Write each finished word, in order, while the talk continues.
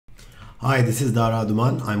Hi, this is Dara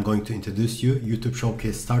Duman. I'm going to introduce you YouTube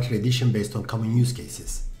Showcase Starter Edition based on common use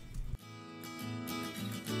cases.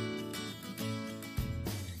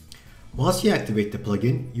 Once you activate the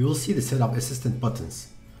plugin, you will see the Setup Assistant buttons.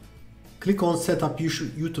 Click on Setup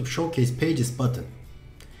YouTube Showcase Pages button.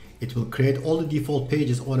 It will create all the default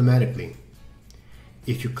pages automatically.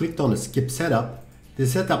 If you clicked on the Skip Setup, the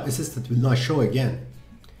Setup Assistant will not show again.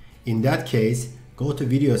 In that case, go to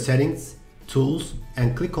Video Settings, Tools,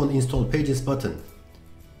 and click on Install Pages button.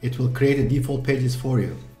 It will create the default pages for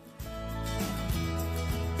you.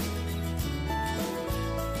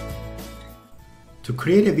 To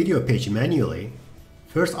create a video page manually,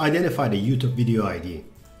 first identify the YouTube video ID.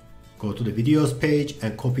 Go to the Videos page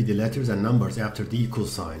and copy the letters and numbers after the equal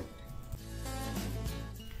sign.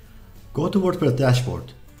 Go to WordPress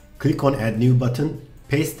dashboard. Click on Add New button,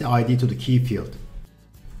 paste the ID to the key field.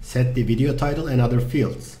 Set the video title and other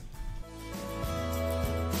fields.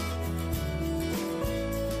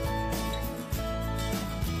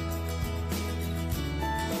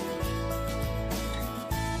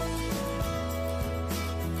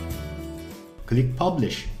 Click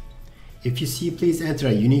Publish. If you see please enter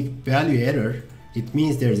a unique value error, it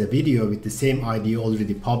means there is a video with the same ID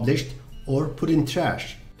already published, or put in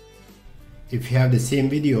trash. If you have the same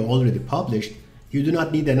video already published, you do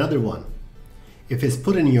not need another one. If it's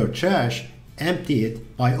put in your trash, empty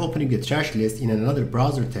it by opening the trash list in another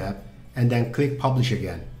browser tab and then click Publish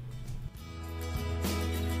again.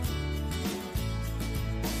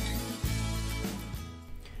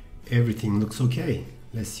 Everything looks okay.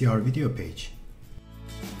 Let's see our video page.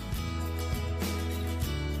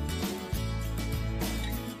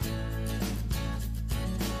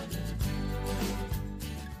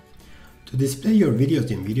 To display your videos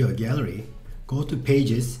in Video Gallery, go to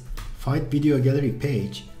Pages, find Video Gallery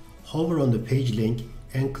page, hover on the page link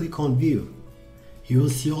and click on View. You will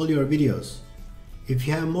see all your videos. If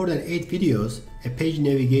you have more than 8 videos, a page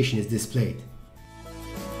navigation is displayed.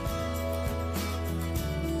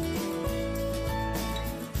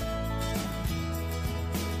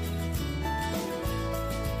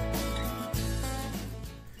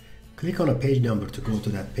 Click on a page number to go to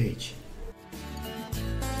that page.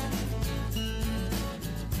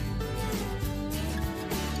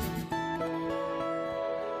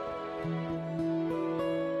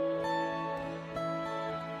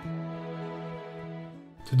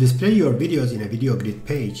 To display your videos in a video grid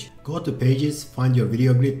page, go to Pages, find your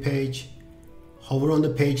video grid page, hover on the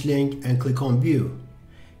page link and click on View.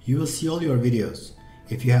 You will see all your videos.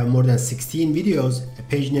 If you have more than 16 videos, a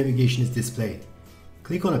page navigation is displayed.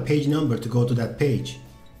 Click on a page number to go to that page.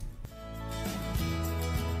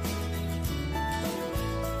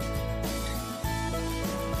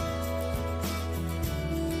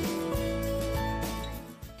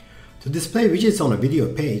 To display widgets on a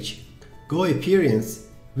video page, go Appearance,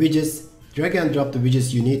 Widgets, drag and drop the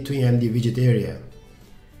widgets you need to the widget area.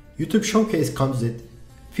 YouTube Showcase comes with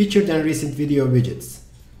Featured and Recent Video Widgets.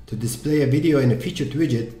 To display a video in a featured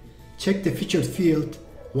widget, check the featured field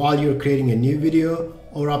while you're creating a new video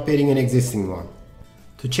or updating an existing one.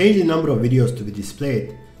 To change the number of videos to be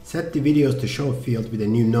displayed, set the Videos to Show field with a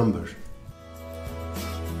new number.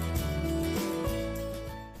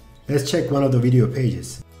 Let's check one of the video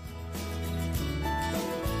pages.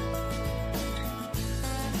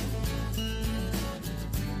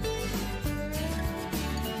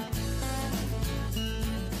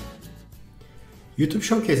 YouTube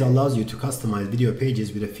Showcase allows you to customize video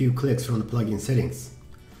pages with a few clicks from the plugin settings.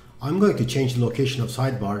 I'm going to change the location of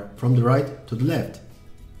sidebar from the right to the left.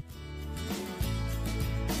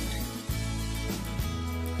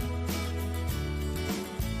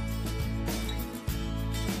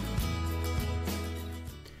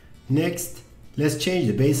 Next, let's change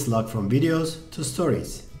the base slug from videos to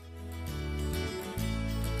stories.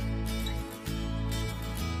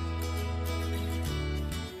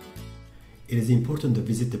 It is important to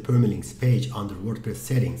visit the permalinks page under WordPress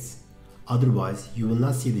settings. Otherwise, you will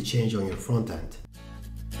not see the change on your front end.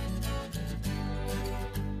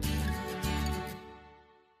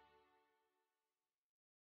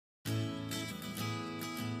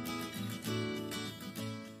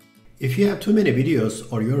 If you have too many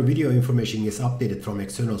videos or your video information is updated from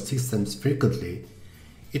external systems frequently,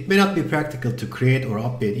 it may not be practical to create or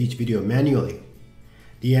update each video manually.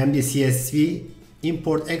 The CSV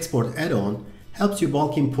Import-Export add-on helps you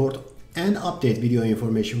bulk import and update video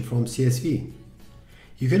information from CSV.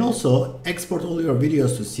 You can also export all your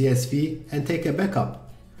videos to CSV and take a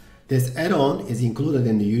backup. This add-on is included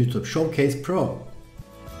in the YouTube Showcase Pro.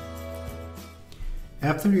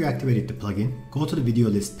 After you activated the plugin, go to the video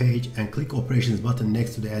list page and click Operations button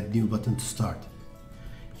next to the Add New button to start.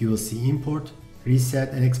 You will see Import, Reset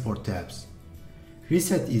and Export tabs.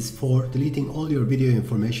 Reset is for deleting all your video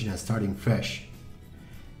information and starting fresh.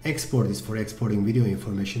 Export is for exporting video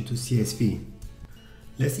information to CSV.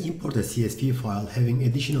 Let's import a CSV file having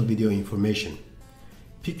additional video information.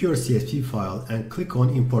 Pick your CSV file and click on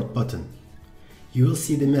Import button. You will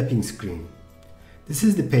see the mapping screen. This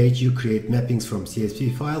is the page you create mappings from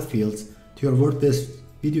CSV file fields to your WordPress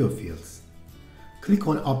video fields. Click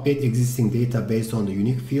on Update Existing Data based on the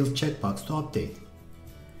Unique Field checkbox to update.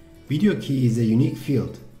 Video key is a unique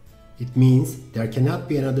field. It means there cannot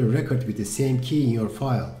be another record with the same key in your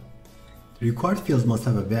file. The required fields must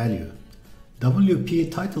have a value.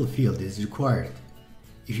 WP title field is required.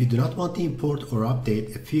 If you do not want to import or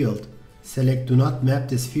update a field, select Do Not Map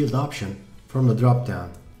this field option from the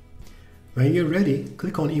drop-down. When you're ready,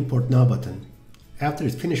 click on Import Now button. After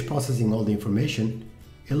it's finished processing all the information,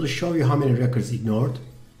 it will show you how many records ignored,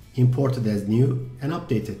 imported as new, and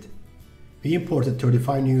updated. We imported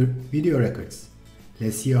 35 new video records.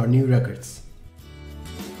 Let's see our new records.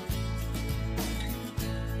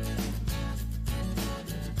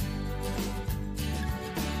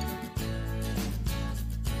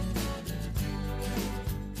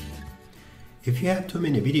 If you have too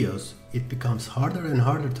many videos, it becomes harder and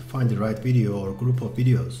harder to find the right video or group of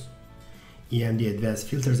videos. EMD Advanced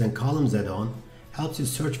Filters and Columns add-on helps you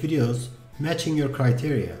search videos matching your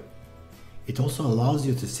criteria. It also allows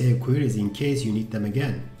you to save queries in case you need them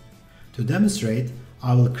again. To demonstrate,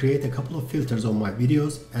 I will create a couple of filters on my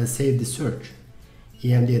videos and save the search.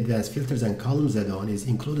 EMD Advanced Filters and Columns add-on is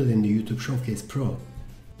included in the YouTube Showcase Pro.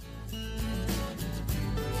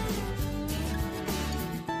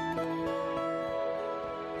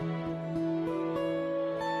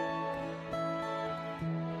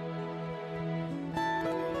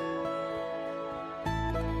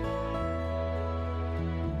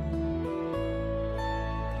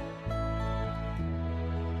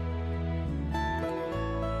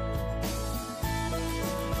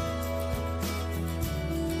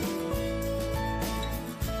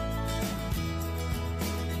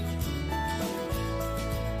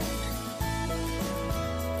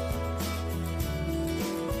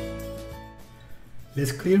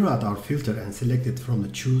 Let's clear out our filter and select it from the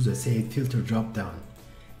Choose a Saved Filter drop-down.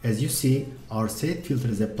 As you see, our saved filter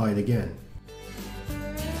is applied again.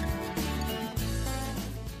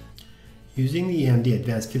 Using the EMD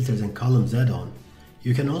Advanced Filters and Columns add-on,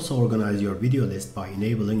 you can also organize your video list by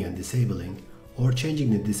enabling and disabling or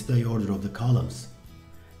changing the display order of the columns.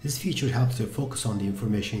 This feature helps you focus on the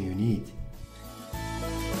information you need.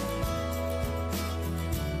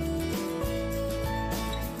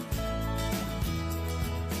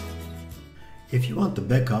 If you want to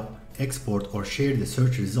backup, export or share the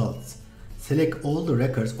search results, select all the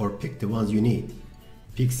records or pick the ones you need.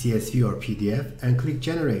 Pick CSV or PDF and click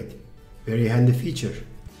Generate. Very handy feature.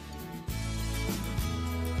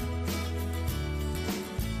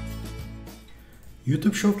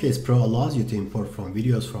 YouTube Showcase Pro allows you to import from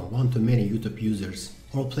videos from one-to-many YouTube users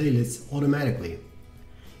or playlists automatically.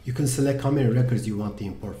 You can select how many records you want to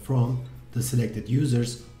import from the selected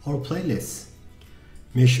users or playlists.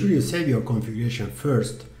 Make sure you save your configuration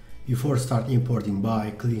first before start importing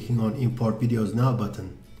by clicking on Import Videos Now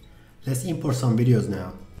button. Let's import some videos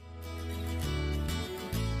now.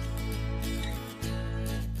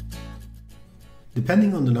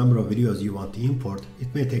 Depending on the number of videos you want to import,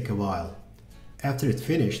 it may take a while. After it's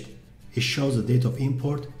finished, it shows the date of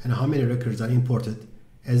import and how many records are imported,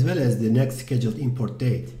 as well as the next scheduled import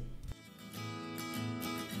date.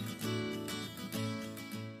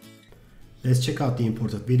 Let's check out the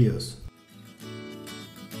imported videos.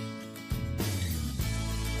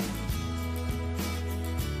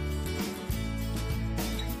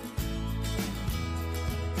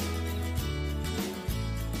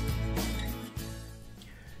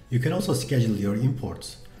 You can also schedule your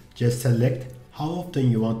imports. Just select how often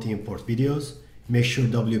you want to import videos, make sure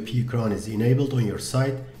WP cron is enabled on your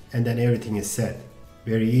site, and then everything is set.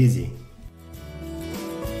 Very easy.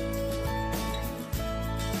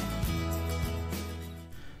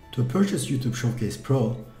 To purchase YouTube Showcase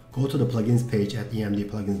Pro, go to the plugins page at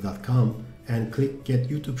emdplugins.com and click Get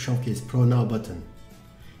YouTube Showcase Pro Now button.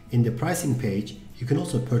 In the pricing page, you can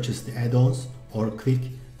also purchase the add-ons or click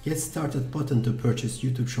Get Started button to purchase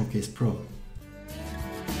YouTube Showcase Pro.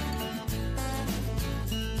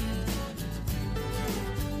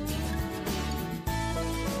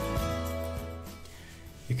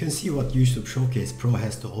 You can see what YouTube Showcase Pro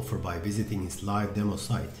has to offer by visiting its live demo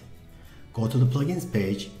site. Go to the plugins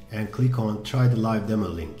page and click on Try the live demo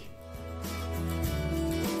link.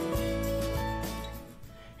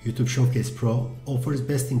 YouTube Showcase Pro offers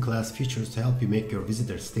best-in-class features to help you make your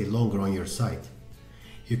visitors stay longer on your site.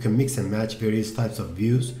 You can mix and match various types of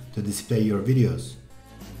views to display your videos.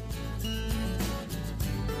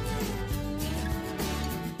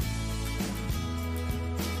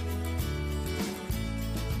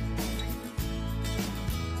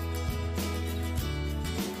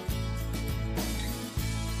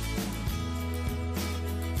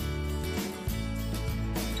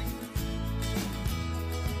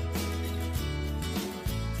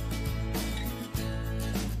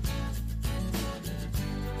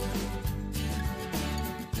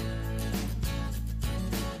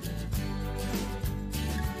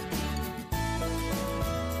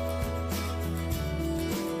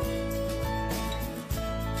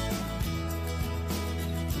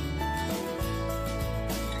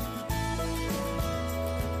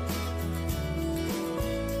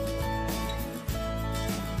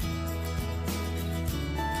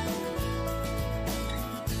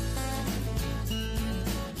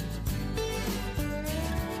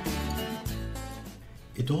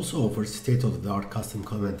 It also offers state-of-the-art custom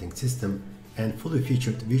commenting system and fully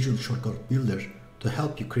featured visual shortcut builder to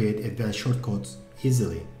help you create advanced shortcuts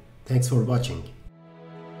easily. Thanks for watching.